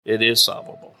It is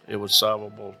solvable. It was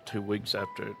solvable 2 weeks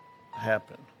after it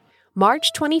happened.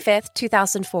 March 25th,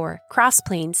 2004, Cross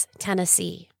Plains,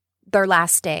 Tennessee. Their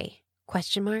last day, ?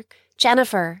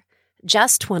 Jennifer,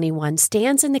 just 21,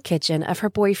 stands in the kitchen of her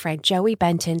boyfriend Joey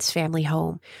Benton's family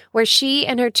home, where she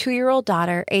and her 2-year-old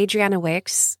daughter, Adriana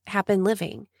Wicks, have been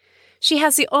living. She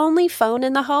has the only phone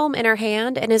in the home in her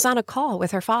hand and is on a call with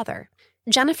her father.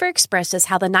 Jennifer expresses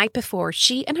how the night before,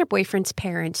 she and her boyfriend's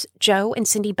parents, Joe and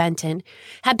Cindy Benton,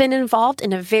 had been involved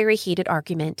in a very heated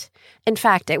argument. In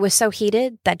fact, it was so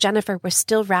heated that Jennifer was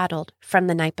still rattled from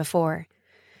the night before.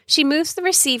 She moves the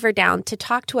receiver down to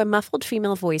talk to a muffled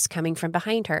female voice coming from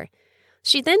behind her.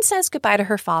 She then says goodbye to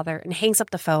her father and hangs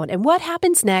up the phone. And what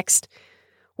happens next?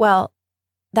 Well,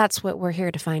 that's what we're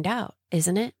here to find out,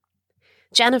 isn't it?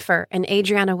 Jennifer and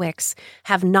Adriana Wicks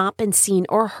have not been seen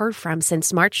or heard from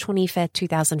since March 25th,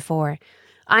 2004.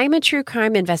 I am a true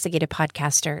crime investigative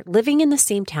podcaster living in the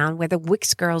same town where the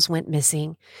Wicks girls went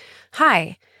missing.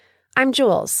 Hi, I'm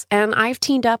Jules, and I've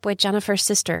teamed up with Jennifer's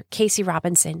sister, Casey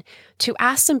Robinson, to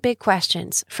ask some big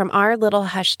questions from our little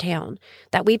hush town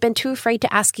that we've been too afraid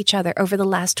to ask each other over the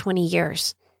last 20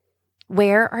 years.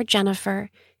 Where are Jennifer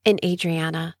and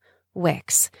Adriana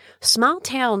Wicks? Small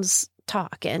towns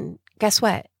talk, and guess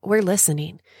what? We're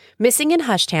listening. Missing in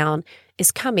Hushtown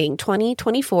is coming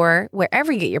 2024,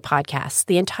 wherever you get your podcasts.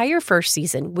 The entire first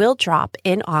season will drop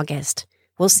in August.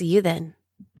 We'll see you then.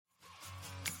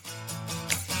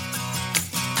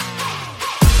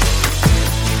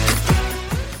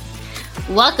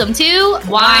 Welcome to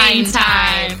Wine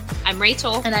Time. I'm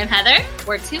Rachel. And I'm Heather.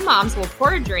 We're two moms who will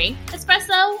pour a drink,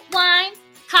 Espresso, wine,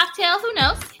 cocktail, who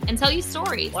knows, and tell you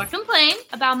stories or complain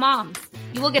about moms.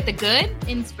 You will get the good,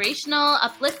 inspirational,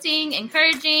 uplifting,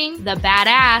 encouraging, the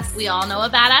badass, we all know a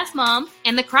badass mom,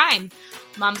 and the crime,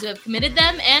 moms who have committed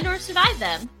them and or survived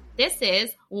them. This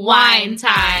is Wine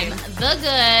Time. The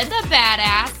good, the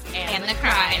badass, and the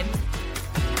crime.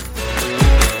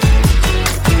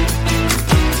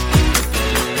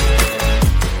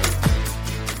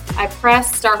 I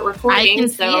pressed start recording. I can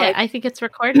see it. I think it's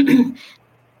recording.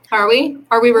 Are we?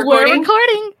 Are we recording? We're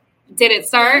recording. Did it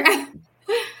start?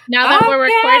 Now that we're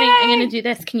recording, I'm going to do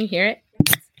this. Can you hear it?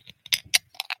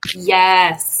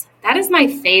 Yes. That is my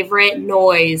favorite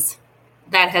noise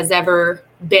that has ever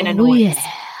been a noise.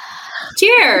 Yeah.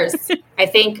 Cheers. I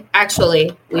think,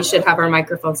 actually, we should have our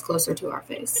microphones closer to our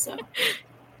face. So,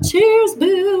 cheers,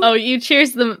 boo. Oh, you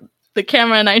cheers the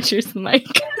camera and I cheers the mic.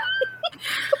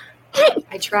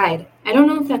 I tried. I don't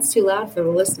know if that's too loud for the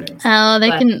listeners. Oh, they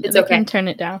okay. can turn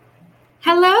it down.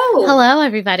 Hello. Hello,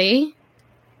 everybody.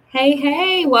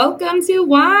 Hey, welcome to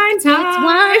Wine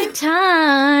Time. It's wine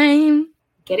time.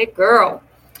 Get it, girl.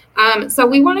 So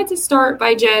we wanted to start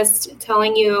by just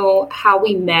telling you how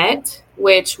we met,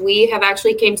 which we have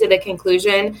actually came to the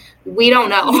conclusion we don't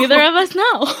know. Neither of us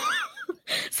know.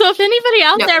 So if anybody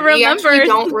out there remembers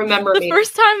don't remember the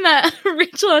first time that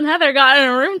Rachel and Heather got in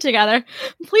a room together,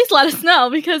 please let us know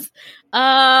because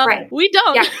we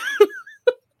don't. Yeah.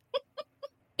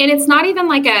 And it's not even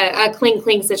like a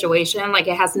cling situation. Like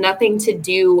it has nothing to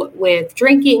do with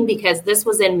drinking because this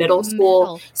was in middle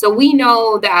school. So we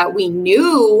know that we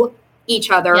knew each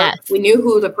other. Yes. We knew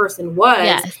who the person was,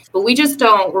 yes. But we just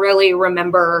don't really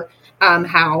remember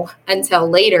how until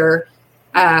later.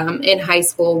 In high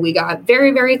school, we got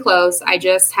very, very close. I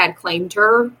just had claimed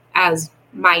her as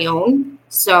my own.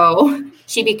 So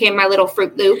she became my little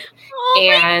Fruit Loop. Oh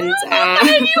and you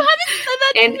haven't said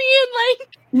that to me in like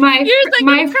years.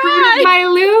 My Fruit of my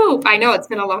Loop. I know it's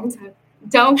been a long time.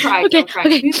 Don't cry. Okay, don't cry.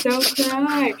 okay. Please don't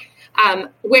cry.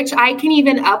 Which I can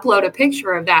even upload a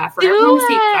picture of that for everyone to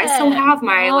see. I still have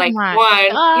my one.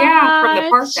 Yeah, from the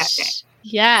park that day.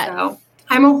 Yeah. So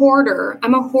I'm a hoarder.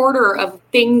 I'm a hoarder of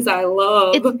things I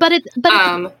love. But it's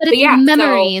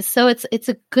memories, so it's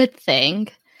a good thing.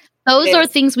 Those are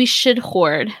things we should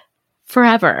hoard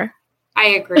forever. I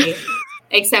agree.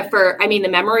 Except for, the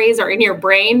memories are in your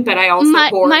brain, but I also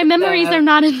hoard my memories are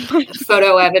not in my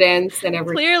photo evidence and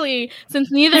everything. Clearly, since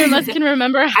neither of us can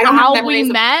remember how we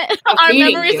met, our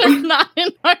memories are not in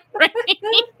our brain.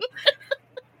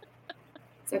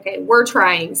 Okay, we're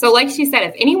trying. So like she said,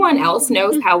 if anyone else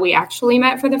knows how we actually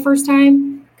met for the first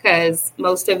time, because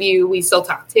most of you we still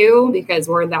talk to because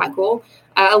we're that cool,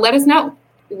 let us know.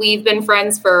 We've been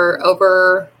friends for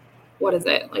over,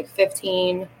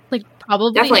 15?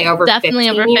 Definitely over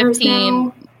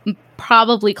 15.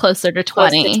 Probably closer to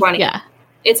 20. Close to 20. Yeah.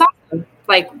 It's awesome.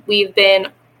 We've been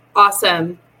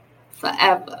awesome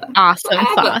forever. Awesome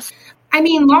sauce. I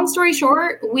mean, long story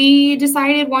short, we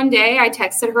decided one day, I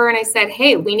texted her and I said,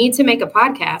 hey, we need to make a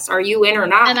podcast. Are you in or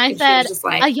not? And I she said, was just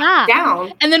like, yeah.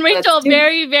 Down. And then Rachel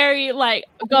very, very like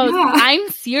goes, Yeah. I'm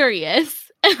serious.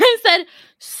 And I said,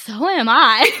 so am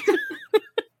I.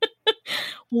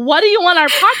 What do you want our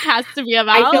podcast to be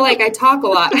about? I feel like I talk a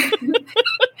lot.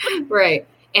 Right.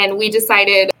 And we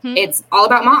decided it's all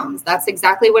about moms. That's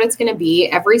exactly what it's going to be.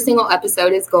 Every single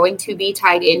episode is going to be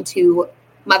tied into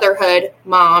motherhood,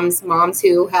 moms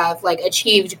who have like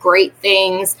achieved great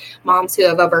things, moms who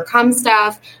have overcome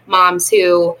stuff, moms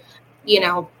who, you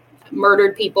know,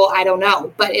 murdered people. I don't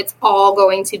know, but it's all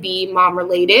going to be mom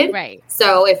related. Right.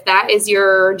 So if that is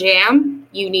your jam,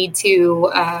 you need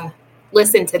to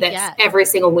listen to this every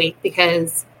single week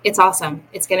because it's awesome.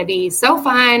 It's going to be so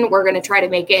fun. We're going to try to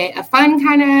make it a fun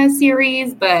kind of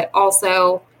series, but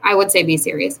also I would say be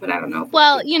serious, but I don't know.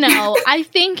 Well, you know, I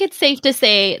think it's safe to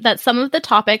say that some of the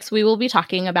topics we will be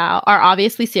talking about are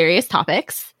obviously serious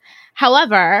topics.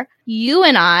 However, you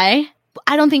and I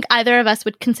don't think either of us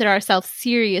would consider ourselves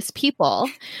serious people.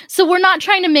 So we're not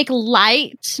trying to make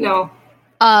light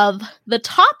of the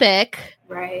topic.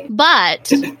 Right.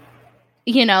 But,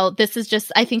 you know, this is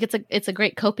just, I think it's a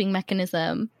great coping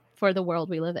mechanism for the world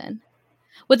we live in.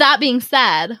 With that being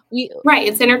said,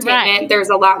 it's entertainment. Right. There's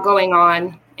a lot going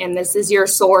on. And this is your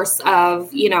source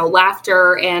of, you know,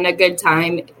 laughter and a good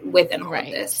time within all of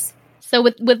this. So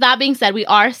with that being said, we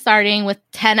are starting with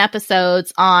 10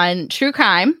 episodes on true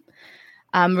crime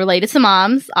related to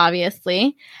moms,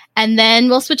 obviously. And then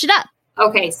we'll switch it up.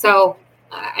 Okay. So,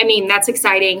 I mean, that's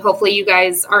exciting. Hopefully you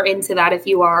guys are into that. If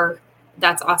you are,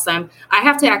 that's awesome. I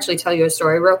have to actually tell you a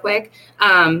story real quick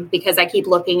because I keep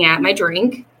looking at my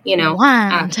drink. You know,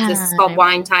 this is called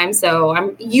wine time. So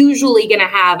I'm usually going to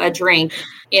have a drink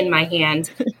in my hand,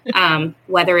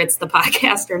 whether it's the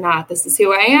podcast or not. This is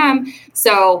who I am.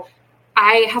 So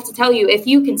I have to tell you, if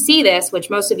you can see this,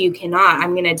 which most of you cannot,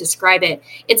 I'm going to describe it.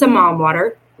 It's a mom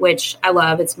water, which I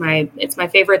love. It's my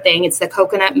favorite thing. It's the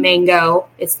coconut mango.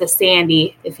 It's the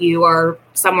Sandy. If you are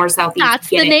somewhere southeast, that's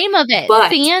the name of it. But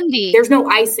Sandy. There's no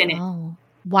ice in it. Oh.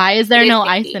 Why is there no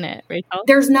ice in it, Rachel?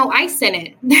 There's no ice in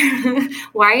it.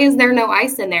 Why is there no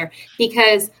ice in there?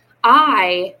 Because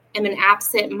I am an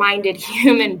absent-minded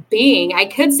human being. I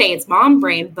could say it's mom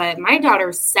brain, but my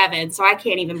daughter's 7, so I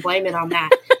can't even blame it on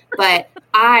that. But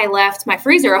I left my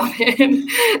freezer open.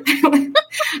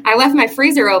 I left my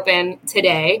freezer open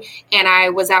today, and I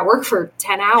was at work for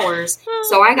 10 hours.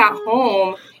 So I got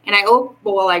home. And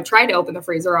I tried to open the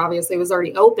freezer, obviously it was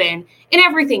already open, and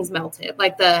everything's melted.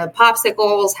 Like the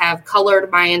popsicles have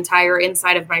colored my entire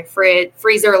inside of my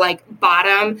freezer, like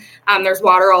bottom. There's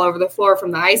water all over the floor from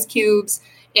the ice cubes.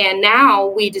 And now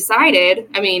we decided,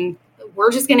 I mean,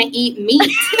 we're just going to eat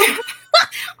meat.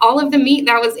 All of the meat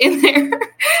that was in there,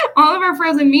 all of our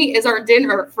frozen meat is our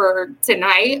dinner for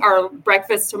tonight, our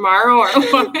breakfast tomorrow, our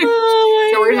lunch.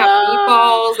 So we're going to have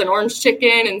meatballs and orange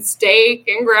chicken and steak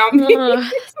and ground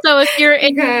beef. So if you're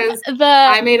in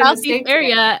the Southeast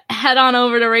area, head on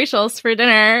over to Rachel's for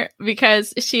dinner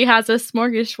because she has a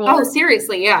smorgasbord. Oh,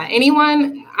 seriously, yeah.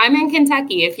 Anyone, I'm in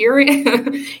Kentucky. If you're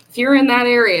in that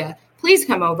area, please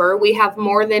come over. We have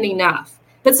more than enough.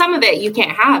 But some of it you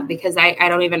can't have because I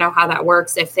don't even know how that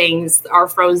works if things are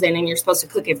frozen and you're supposed to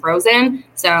cook it frozen.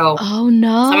 So oh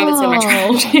no, some of it's in my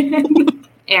trash.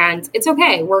 And it's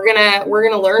okay. We're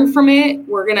gonna learn from it.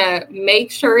 We're gonna make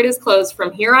sure it is closed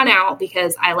from here on out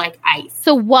because I like ice.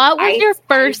 So what was your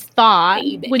first thought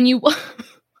when you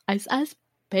ice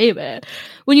baby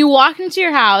when you walked into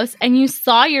your house and you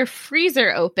saw your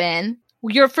freezer open?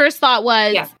 Your first thought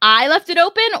was I left it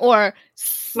open or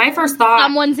my first thought,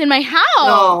 someone's in my house.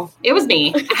 No, it was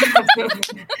me.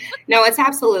 No, it's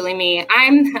absolutely me.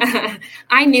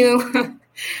 I knew,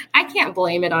 I can't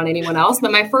blame it on anyone else, but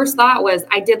my first thought was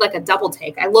I did like a double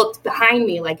take. I looked behind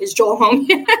me like, is Joel home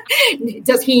yet?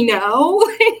 Does he know?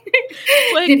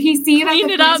 Like, did he see that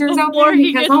the freezer's open?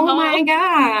 Because, oh my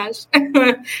gosh.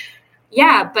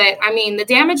 Yeah, but I mean, the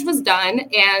damage was done,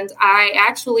 and I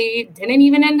actually didn't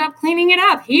even end up cleaning it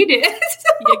up. He did.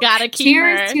 You gotta keep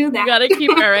her. To that. You gotta keep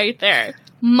her right there.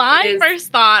 My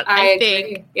first thought, I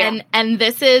think, and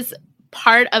this is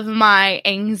part of my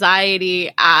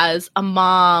anxiety as a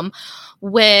mom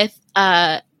with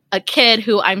a kid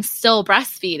who I'm still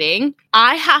breastfeeding.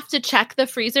 I have to check the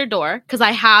freezer door because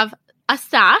I have a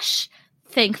stash,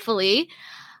 thankfully.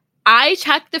 I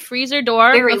check the freezer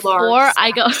door before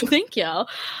I go. Thank you.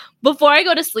 Before I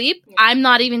go to sleep, I'm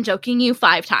not even joking you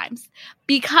 5 times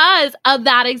because of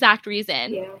that exact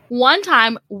reason. Yeah. One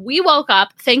time we woke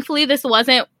up. Thankfully, this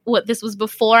was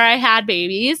before I had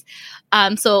babies.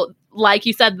 So like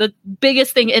you said, the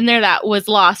biggest thing in there that was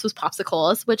lost was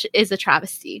popsicles, which is a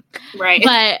travesty. Right.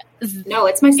 But no,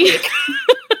 it's my steak.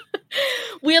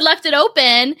 We had left it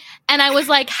open, and I was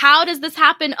like, how does this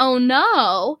happen? Oh,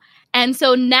 no. And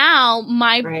so now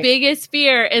my biggest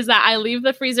fear is that I leave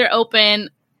the freezer open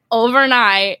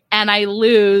overnight and I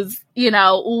lose,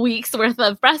 weeks worth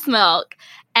of breast milk.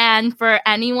 And for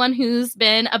anyone who's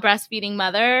been a breastfeeding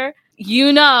mother,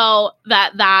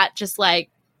 that just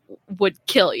would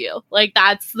kill you. Like,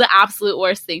 that's the absolute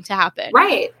worst thing to happen.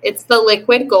 Right. It's the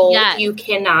liquid gold. Yes. You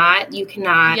cannot.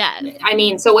 Yes. I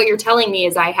mean, so what you're telling me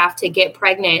is I have to get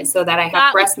pregnant so that I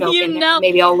have breast milk in there.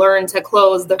 Maybe I'll learn to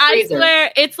close the freezer. I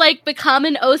swear, it's like become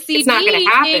an OCD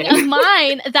thing of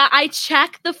mine that I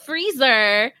check the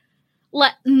freezer,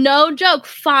 no joke,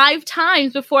 5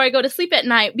 times before I go to sleep at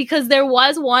night, because there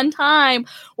was one time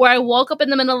where I woke up in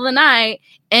the middle of the night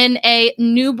in a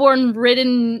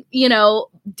newborn-ridden,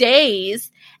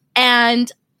 daze,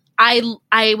 and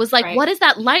I was like, what is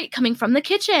that light coming from the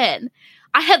kitchen?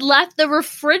 I had left the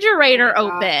refrigerator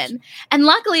open, and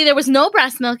luckily there was no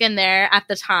breast milk in there at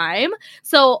the time,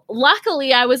 so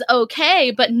luckily I was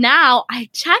okay, but now I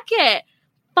check it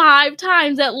 5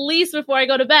 times at least before I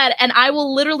go to bed, and I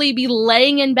will literally be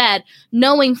laying in bed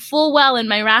knowing full well in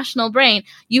my rational brain,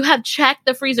 you have checked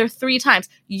the freezer 3 times,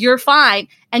 you're fine,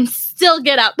 and still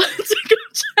get up to go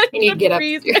check the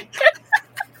freezer.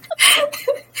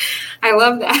 I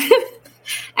love that.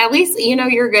 At least,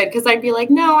 you're good, because I'd be like,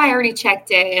 no, I already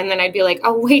checked it. And then I'd be like,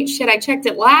 oh, wait, shit, I checked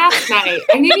it last night.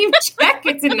 I didn't even check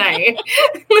it tonight.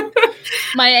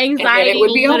 My anxiety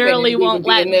literally won't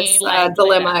let me. This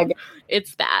dilemma.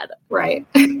 It's bad. Right.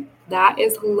 That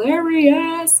is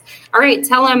hilarious. All right.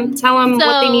 Tell them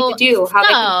what they need to do, how they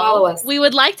can follow us. We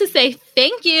would like to say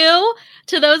thank you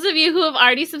to those of you who have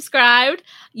already subscribed.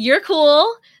 You're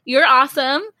cool. You're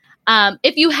awesome.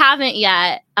 If you haven't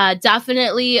yet,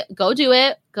 definitely go do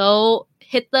it. Go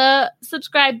hit the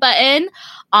subscribe button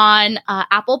on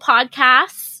Apple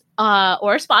Podcasts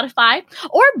or Spotify,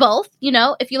 or both.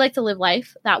 If you like to live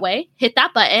life that way, hit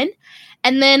that button.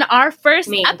 And then our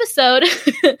first episode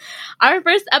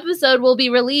will be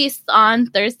released on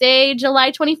Thursday,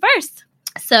 July 21st.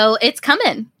 So it's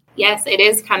coming. Yes, it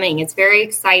is coming. It's very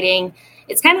exciting.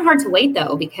 It's kind of hard to wait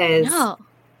though, because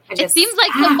it seems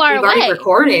like so far away. We've already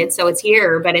recorded, so it's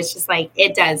here, but it's just like,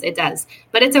 it does.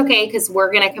 But it's okay, because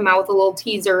we're going to come out with a little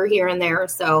teaser here and there,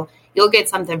 so you'll get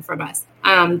something from us.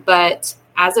 But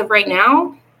as of right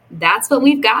now, that's what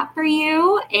we've got for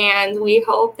you, and we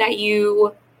hope that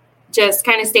you just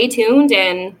kind of stay tuned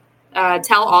and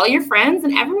tell all your friends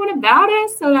and everyone about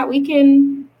us, so that we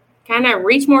can kind of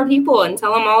reach more people and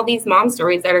tell them all these mom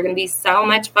stories that are going to be so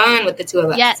much fun with the 2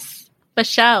 of us. Yes, for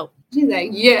sure. She's like,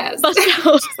 yes.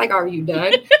 She's like, are you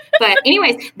done? But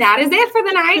anyways, that is it for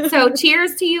the night. So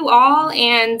cheers to you all,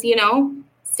 and,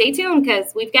 stay tuned,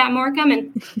 because we've got more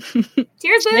coming.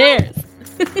 Cheers. Cheers.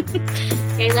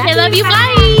 Okay, love you.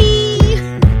 Bye.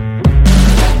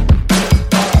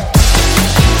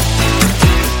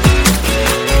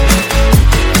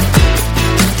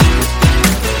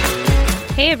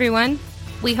 Hey everyone,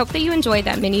 we hope that you enjoyed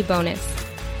that mini bonus.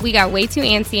 We got way too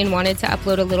antsy and wanted to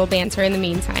upload a little banter in the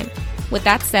meantime. With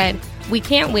that said, we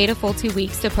can't wait a full 2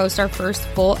 weeks to post our first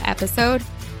full episode.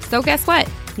 So guess what?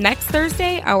 Next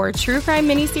Thursday, our true crime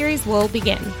miniseries will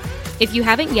begin. If you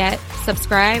haven't yet,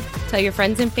 subscribe, tell your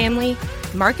friends and family,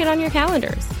 mark it on your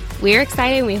calendars. We're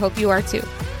excited and we hope you are too.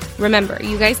 Remember,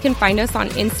 you guys can find us on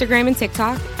Instagram and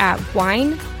TikTok at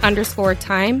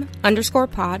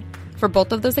wine_time_pod for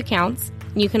both of those accounts.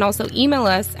 You can also email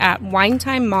us at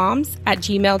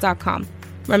winetimemoms@gmail.com.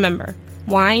 Remember,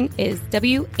 wine is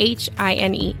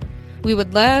WHINE. We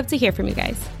would love to hear from you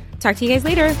guys. Talk to you guys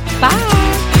later. Bye.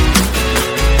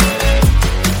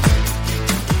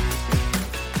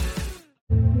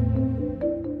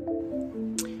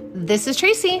 This is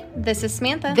Tracy. This is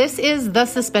Samantha. This is The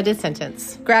Suspended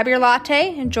Sentence. Grab your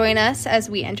latte and join us as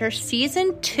we enter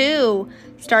Season 2,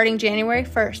 starting January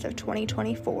 1st of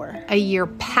 2024. A year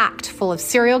packed full of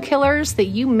serial killers that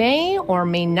you may or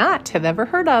may not have ever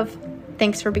heard of.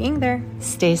 Thanks for being there.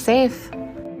 Stay safe.